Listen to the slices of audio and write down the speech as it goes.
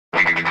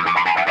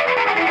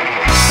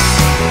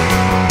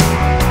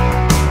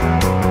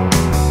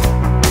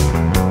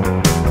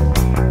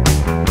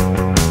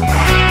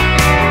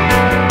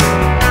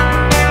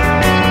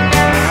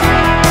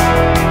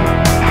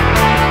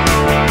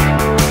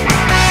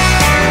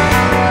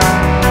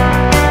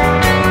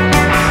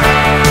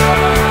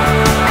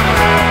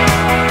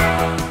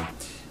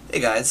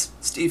guys,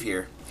 Steve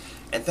here,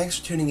 and thanks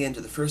for tuning in to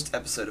the first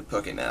episode of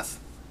Pokémath.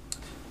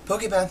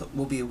 Pokémath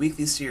will be a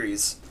weekly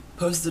series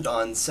posted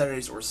on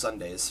Saturdays or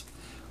Sundays,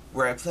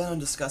 where I plan on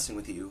discussing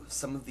with you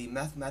some of the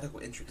mathematical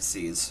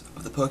intricacies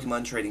of the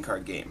Pokemon trading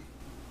card game.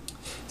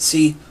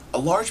 See, a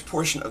large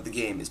portion of the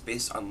game is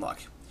based on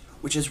luck,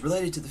 which is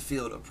related to the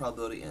field of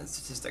probability and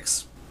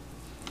statistics.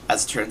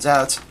 As it turns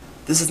out,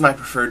 this is my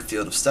preferred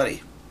field of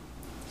study.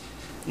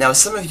 Now,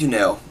 as some of you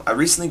know, I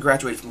recently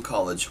graduated from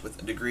college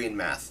with a degree in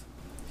math.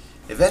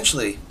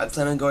 Eventually, I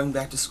plan on going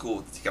back to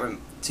school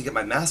to get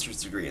my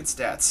master's degree in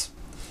stats,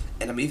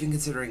 and I'm even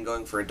considering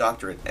going for a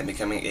doctorate and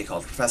becoming a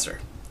college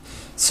professor.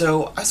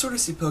 So, I sort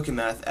of see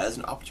Pokémath as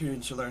an opportunity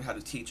to learn how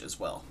to teach as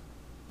well.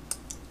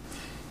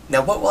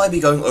 Now, what will I be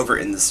going over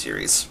in this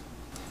series?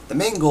 The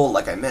main goal,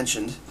 like I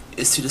mentioned,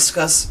 is to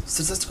discuss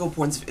statistical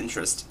points of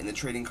interest in the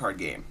trading card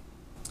game.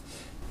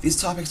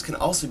 These topics can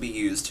also be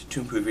used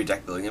to improve your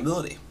deck building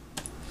ability.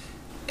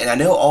 And I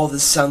know all of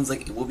this sounds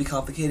like it will be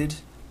complicated,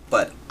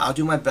 but I'll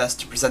do my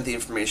best to present the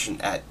information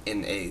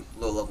in a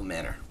low-level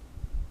manner.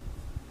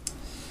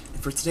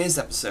 And for today's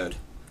episode,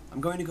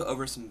 I'm going to go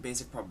over some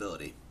basic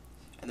probability,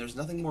 and there's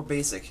nothing more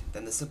basic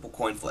than the simple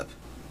coin flip.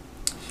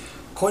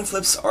 Coin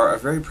flips are a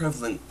very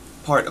prevalent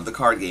part of the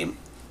card game,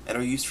 and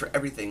are used for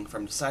everything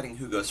from deciding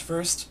who goes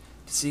first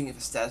to seeing if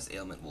a status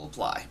ailment will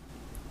apply.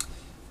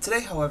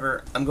 Today,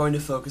 however, I'm going to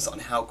focus on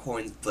how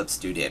coin flips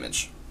do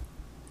damage.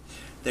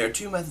 There are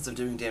two methods of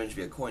doing damage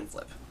via coin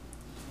flip.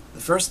 The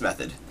first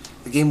method,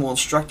 the game will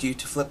instruct you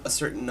to flip a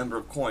certain number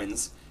of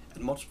coins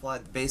and multiply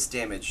the base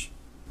damage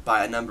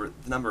by the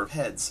number of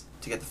heads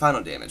to get the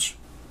final damage.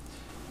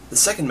 The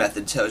second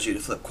method tells you to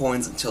flip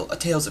coins until a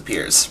tails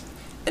appears,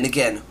 and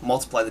again,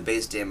 multiply the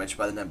base damage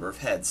by the number of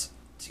heads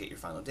to get your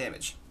final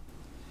damage.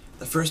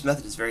 The first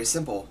method is very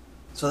simple,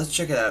 so let's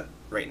check it out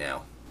right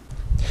now.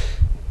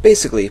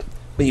 Basically,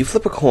 when you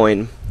flip a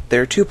coin,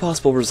 there are two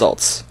possible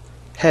results: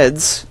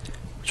 heads,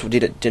 which will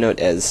denote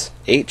as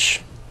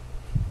H,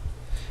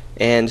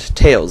 and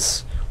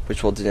tails,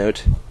 which will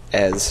denote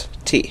as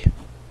T.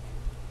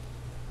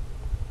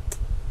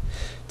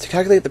 To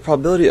calculate the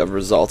probability of a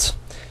result,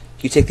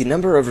 you take the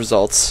number of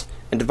results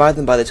and divide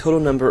them by the total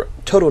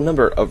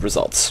number of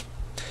results.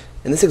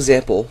 In this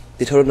example,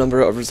 the total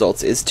number of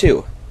results is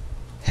 2,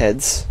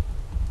 heads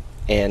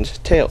and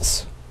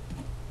tails.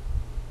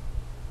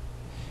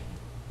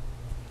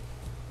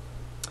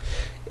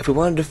 If we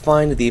wanted to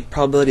find the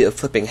probability of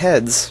flipping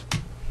heads,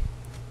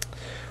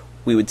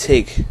 we would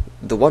take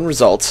the one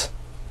result,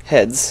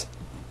 heads,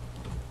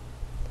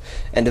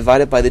 and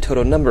divide it by the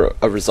total number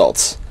of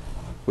results,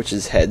 which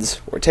is heads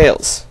or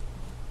tails.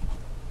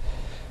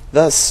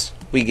 Thus,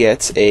 we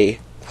get a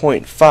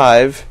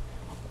 0.5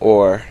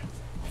 or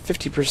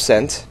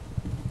 50%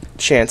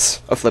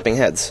 chance of flipping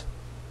heads.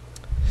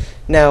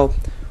 Now,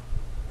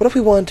 what if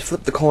we wanted to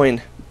flip the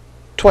coin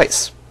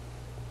twice?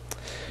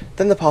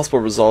 Then the possible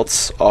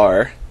results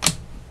are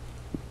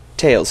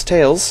tails,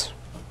 tails,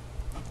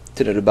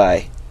 denoted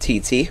by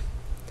TT,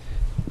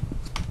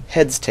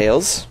 heads,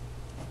 tails,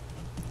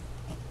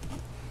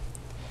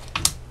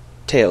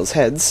 tails,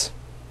 heads,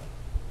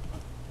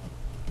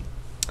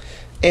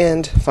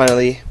 and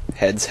finally,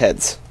 heads,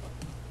 heads.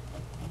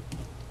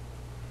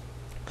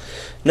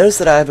 Notice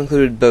that I have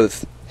included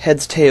both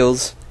heads,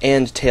 tails,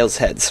 and tails,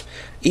 heads,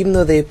 even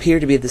though they appear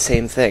to be the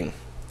same thing.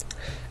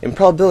 In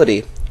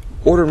probability,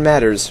 order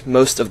matters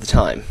most of the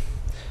time.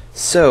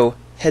 So,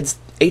 heads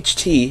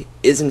HT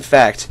is in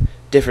fact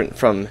different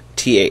from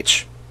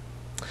TH.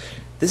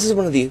 This is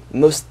one of the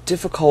most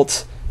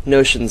difficult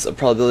notions of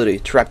probability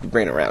to wrap your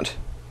brain around.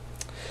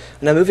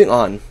 Now moving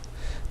on,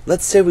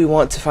 let's say we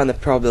want to find the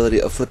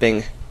probability of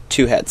flipping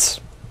 2 heads,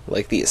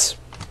 like these.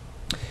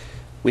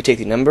 We take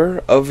the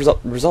number of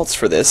results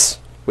for this,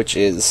 which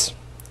is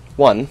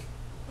 1,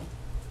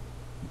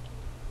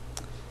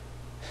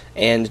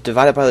 and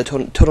divide it by the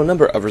total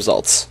number of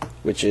results,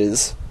 which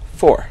is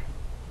 4,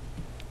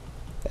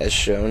 as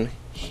shown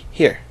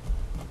here.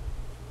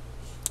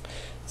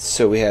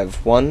 So we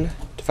have 1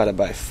 divided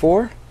by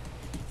 4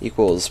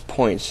 equals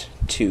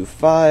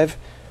 0.25,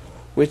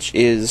 which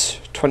is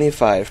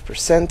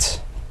 25%,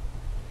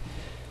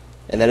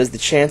 and that is the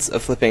chance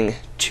of flipping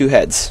 2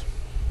 heads.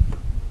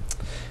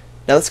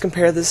 Now let's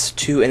compare this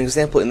to an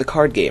example in the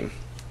card game.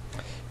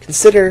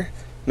 Consider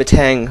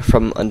Metang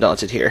from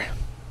Undaunted here.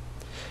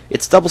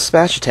 Its double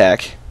smash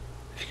attack,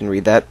 if you can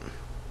read that,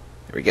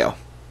 there we go.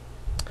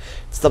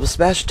 Its double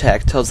smash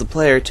attack tells the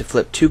player to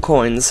flip 2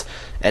 coins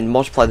and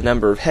multiply the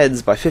number of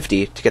heads by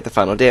 50 to get the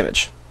final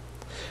damage.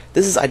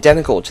 This is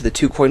identical to the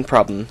 2-coin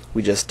problem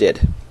we just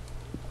did.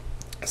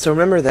 So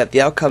remember that the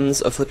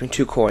outcomes of flipping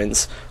 2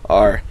 coins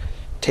are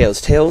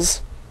tails,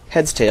 tails,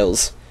 heads,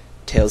 tails,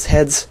 tails,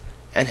 heads,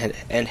 and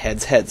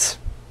heads, heads.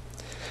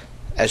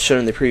 As shown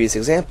in the previous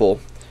example,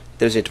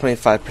 there's a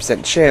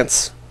 25%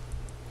 chance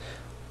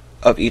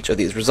of each of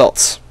these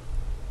results,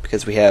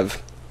 because we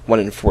have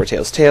 1 in 4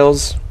 tails,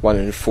 tails, 1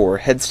 in 4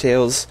 heads,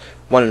 tails,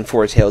 1 in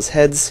 4 tails,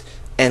 heads,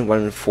 and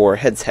 1 in 4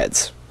 heads,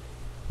 heads.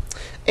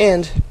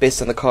 And,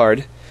 based on the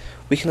card,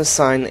 we can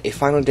assign a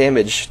final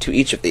damage to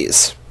each of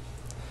these.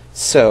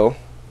 So,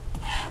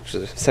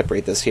 just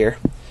separate this here.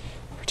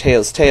 For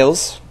tails,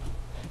 tails,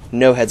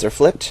 no heads are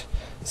flipped,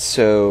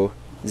 so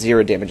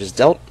 0 damage is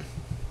dealt.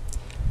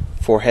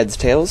 For heads,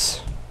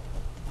 tails,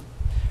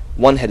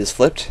 1 head is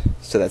flipped,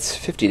 so that's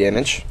 50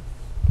 damage.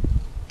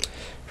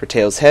 For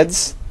tails,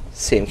 heads,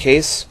 same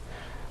case,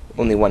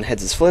 only 1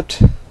 head is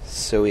flipped,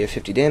 so we have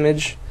 50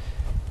 damage.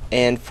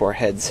 And for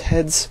heads,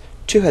 heads,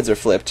 2 heads are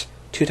flipped.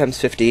 2 times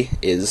 50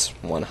 is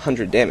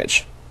 100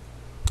 damage.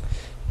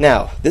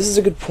 Now, this is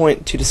a good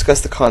point to discuss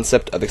the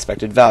concept of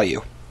expected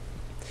value.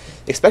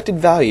 Expected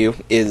value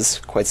is,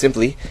 quite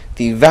simply,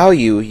 the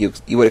value you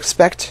would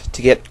expect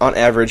to get on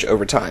average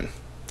over time.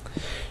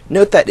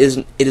 Note that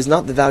it is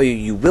not the value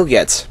you will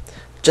get,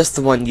 just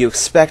the one you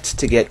expect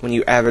to get when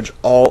you average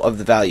all of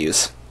the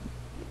values.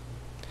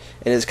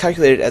 And it is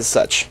calculated as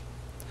such.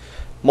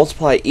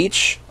 Multiply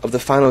each of the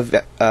final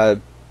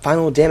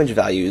damage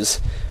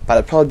values by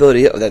the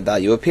probability of that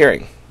value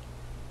appearing.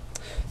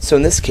 So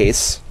in this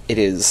case, it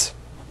is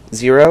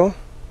 0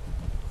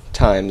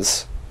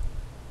 times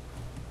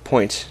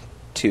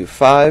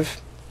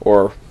 0.25,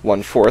 or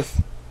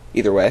 1/4,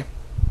 either way,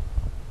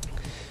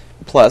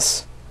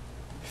 plus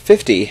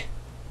 50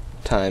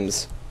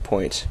 times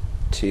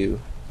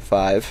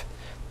 0.25.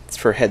 It's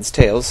for heads,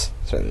 tails.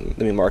 So let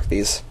me mark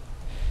these.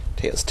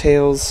 Tails,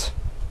 tails,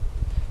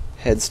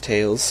 heads,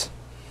 tails,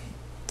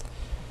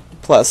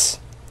 plus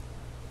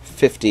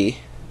 50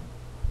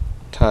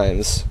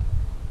 times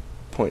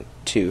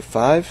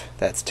 0.25,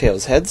 that's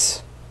tails,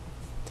 heads,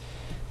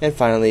 and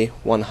finally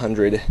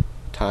 100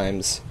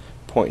 times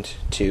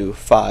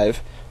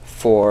 0.25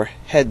 for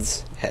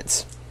heads,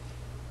 heads.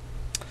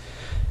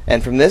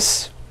 And from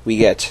this, we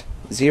get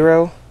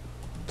 0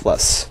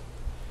 plus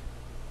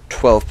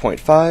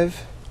 12.5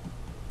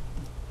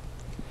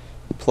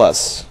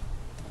 plus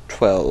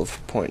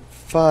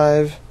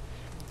 12.5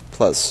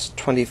 plus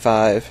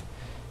 25,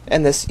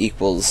 and this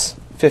equals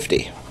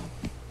 50.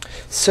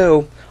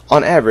 So,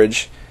 on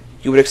average,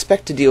 you would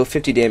expect to deal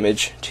 50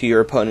 damage to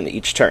your opponent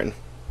each turn.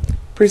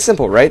 Pretty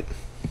simple, right?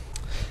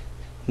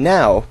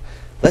 Now,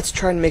 let's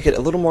try and make it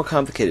a little more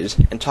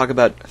complicated and talk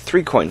about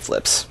 3 coin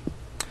flips.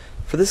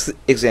 For this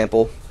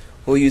example,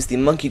 we'll use the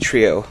monkey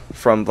trio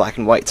from Black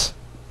and White.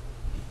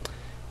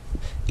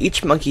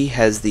 Each monkey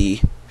has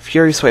the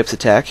Fury Swipes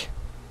attack,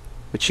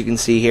 which you can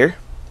see here,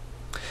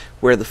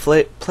 where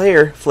the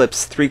player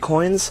flips 3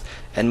 coins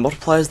and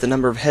multiplies the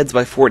number of heads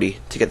by 40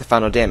 to get the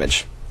final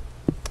damage.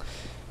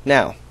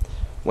 Now,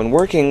 when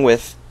working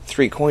with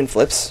 3 coin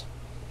flips,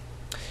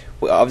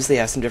 we obviously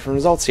have some different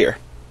results here,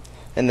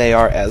 and they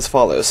are as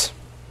follows.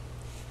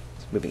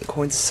 So moving the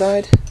coins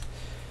aside,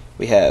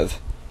 we have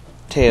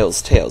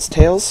tails, tails,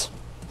 tails,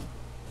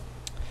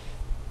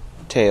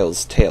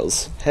 tails,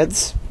 tails,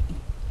 heads,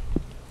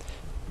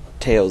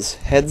 tails,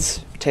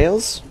 heads,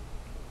 tails,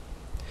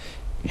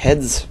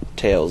 heads,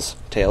 tails,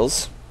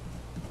 tails,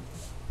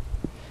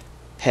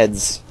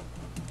 heads,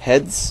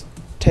 heads,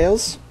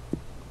 tails,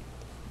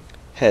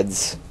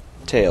 heads,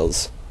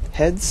 tails,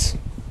 heads,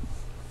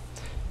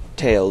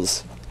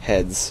 tails,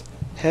 heads,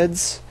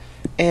 heads,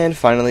 and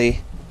finally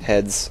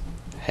heads,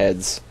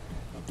 heads,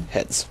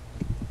 heads.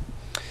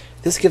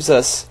 This gives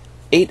us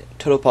 8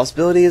 total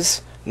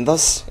possibilities, and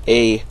thus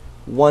a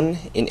 1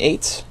 in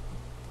 8.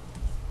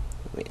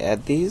 Let me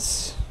add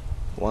these.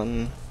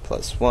 1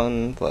 plus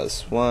 1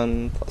 plus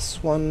 1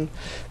 plus 1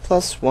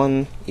 plus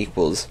 1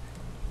 equals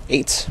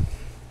 8.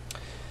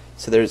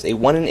 So there's a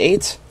 1 in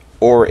 8,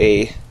 or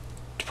a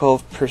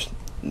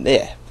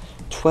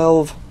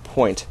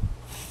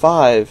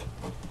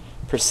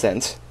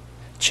 12.5%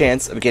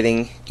 chance of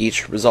getting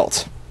each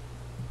result.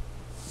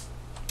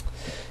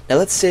 Now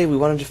let's say we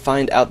wanted to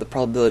find out the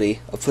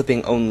probability of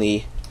flipping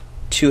only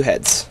 2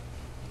 heads.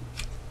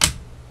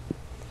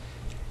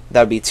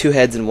 That would be 2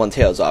 heads and 1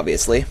 tails,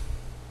 obviously.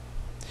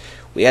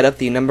 We add up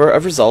the number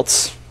of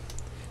results.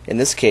 In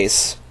this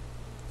case,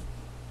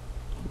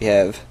 we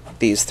have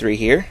these 3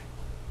 here.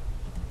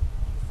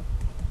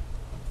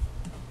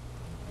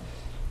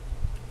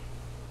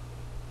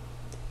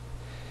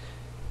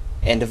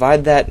 And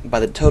divide that by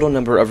the total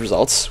number of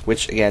results,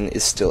 which again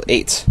is still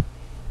 8.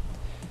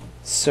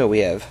 So we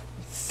have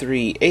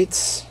 3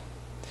 eighths,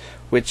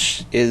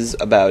 which is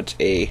about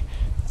a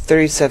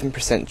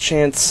 37%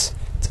 chance.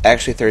 It's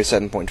actually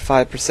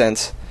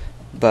 37.5%,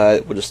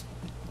 but we'll just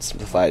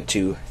simplify it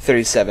to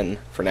 37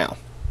 for now.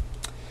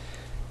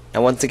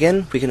 Now once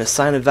again, we can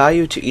assign a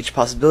value to each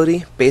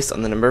possibility based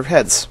on the number of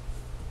heads.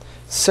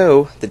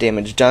 So the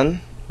damage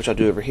done, which I'll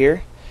do over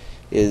here,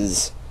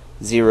 is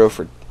 0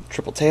 for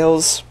triple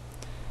tails.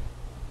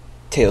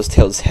 Tails,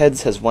 tails,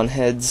 heads has 1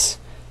 heads.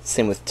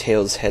 Same with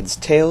tails, heads,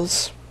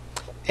 tails.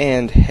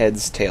 And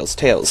heads, tails,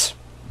 tails.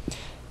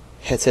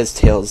 Heads, heads,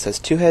 tails has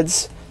 2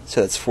 heads,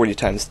 so that's 40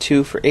 times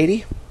 2 for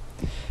 80.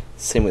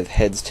 Same with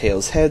heads,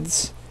 tails,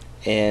 heads,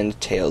 and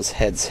tails,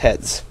 heads,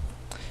 heads.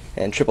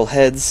 And triple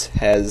heads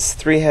has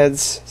 3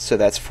 heads, so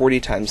that's 40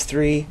 times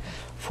 3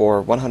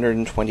 for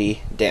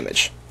 120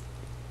 damage.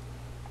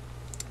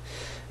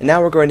 And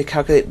now we're going to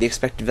calculate the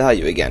expected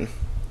value again.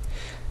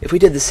 If we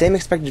did the same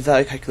expected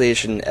value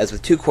calculation as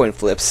with 2 coin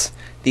flips,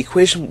 the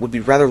equation would be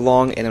rather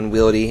long and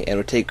unwieldy and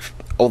would take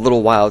a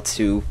little while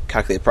to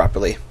calculate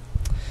properly.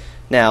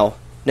 Now,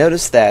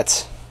 notice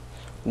that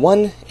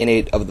 1 in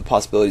 8 of the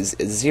possibilities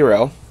is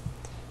 0.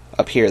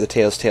 Up here, the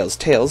tails, tails,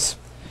 tails.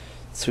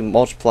 So we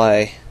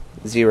multiply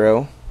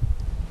 0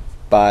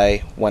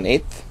 by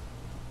 1/8.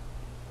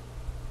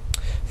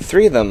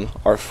 3 of them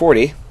are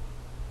 40.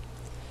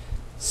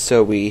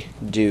 So we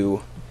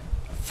do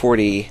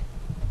 40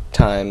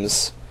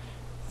 times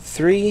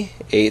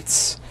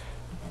 3/8.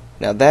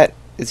 Now that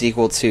is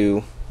equal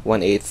to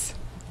 1/8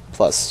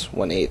 plus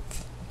 1/8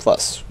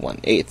 plus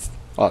 1/8,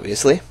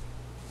 obviously.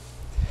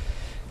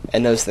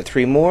 And notice that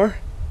 3 more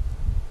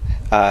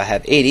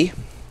have 80.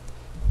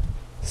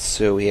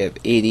 So we have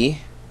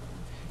 80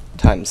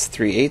 times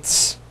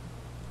 3/8.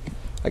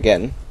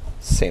 Again,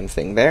 same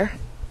thing there.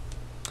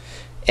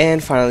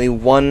 And finally,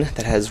 1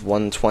 that has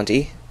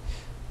 120.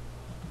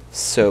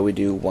 So we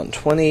do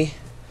 120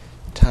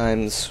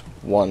 times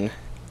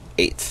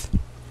 1/8.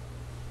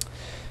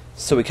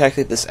 So we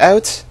calculate this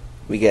out.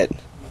 We get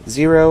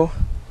 0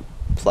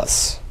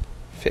 plus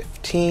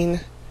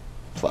 15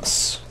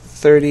 plus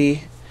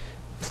 30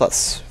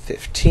 plus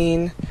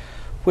 15,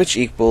 which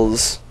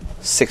equals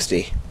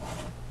 60.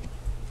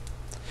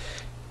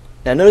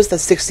 Now notice that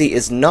 60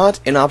 is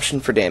not an option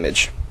for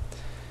damage.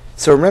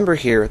 So remember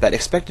here that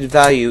expected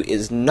value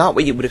is not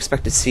what you would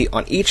expect to see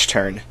on each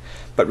turn,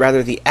 but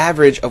rather the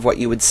average of what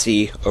you would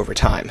see over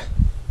time.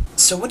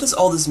 So what does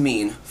all this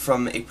mean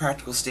from a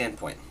practical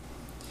standpoint?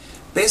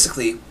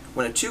 Basically,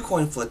 when a 2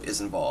 coin flip is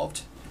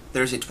involved,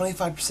 there is a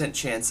 25%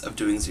 chance of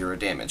doing 0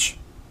 damage.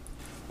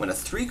 When a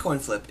 3 coin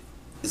flip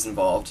is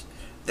involved,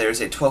 there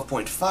is a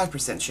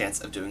 12.5%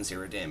 chance of doing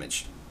 0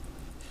 damage.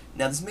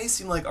 Now this may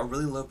seem like a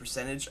really low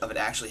percentage of it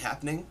actually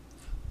happening,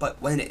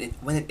 but when it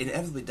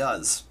inevitably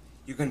does,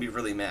 you're going to be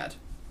really mad.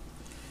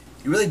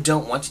 You really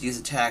don't want to use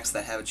attacks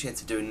that have a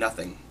chance of doing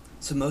nothing,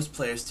 so most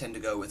players tend to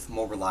go with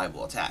more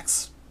reliable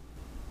attacks.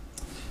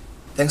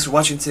 Thanks for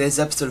watching today's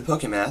episode of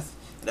Pokémath,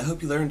 and I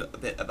hope you learned a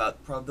bit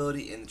about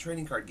probability in the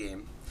trading card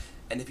game.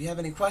 And if you have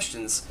any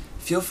questions,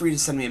 feel free to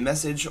send me a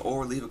message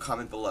or leave a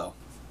comment below.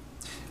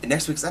 In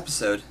next week's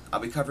episode, I'll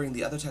be covering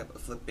the other type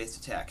of flip-based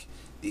attack,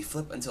 the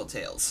flip until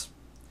tails.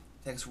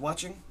 Thanks for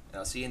watching, and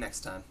I'll see you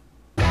next time.